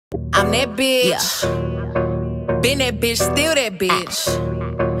I'm that bitch. Been that bitch, still that bitch.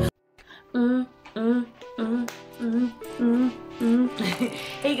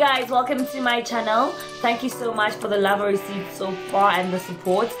 Hey guys, welcome to my channel. Thank you so much for the love I received so far and the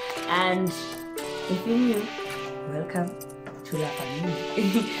support. And if you're new, welcome to La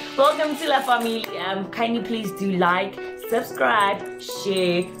Familia. Welcome to La Familia. Kindly please do like, subscribe,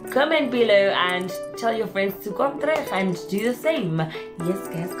 share, comment below, and tell your friends to come through and do the same. Yes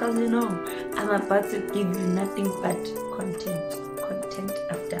guys, because you know I'm about to give you nothing but content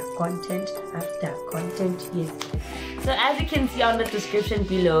after content after content. Yes. So as you can see on the description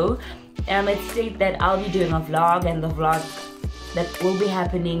below, it states that I'll be doing a vlog, and the vlog that will be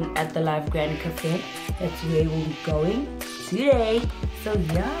happening at the Live Grand Cafe. That's where we'll be going today. So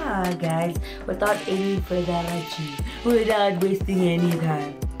yeah guys, without any further ado, without wasting any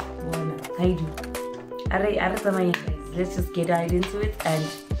time, let's just get right into it and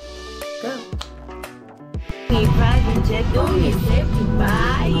go. Private jet, don't get safe to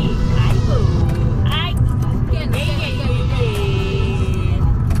buy it. I can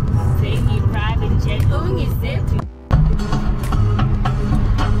take me private jet, don't get safe to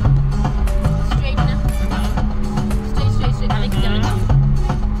straight now. Straight. I like it.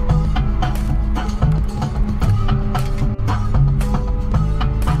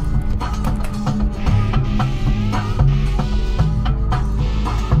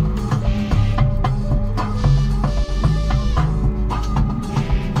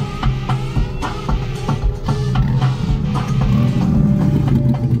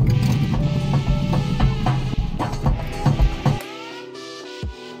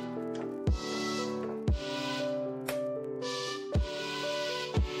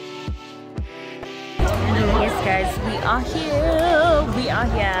 Guys, we are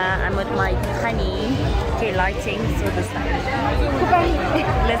here. I'm with my honey. Okay, lighting, so this time.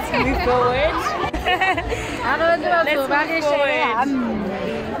 Let's move forward. Let's move forward.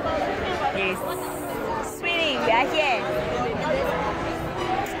 Yes. Sweetie, we are here.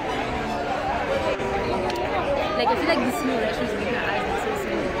 Like, I feel like this new rush was making her eyes look so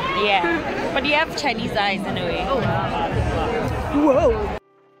small. Yeah, but you have Chinese eyes in a way. Oh, wow. Whoa.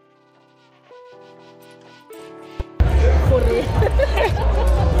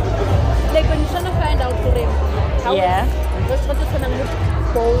 Like when you're trying to find out for them, how yeah, what's gonna look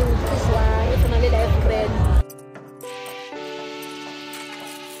bold,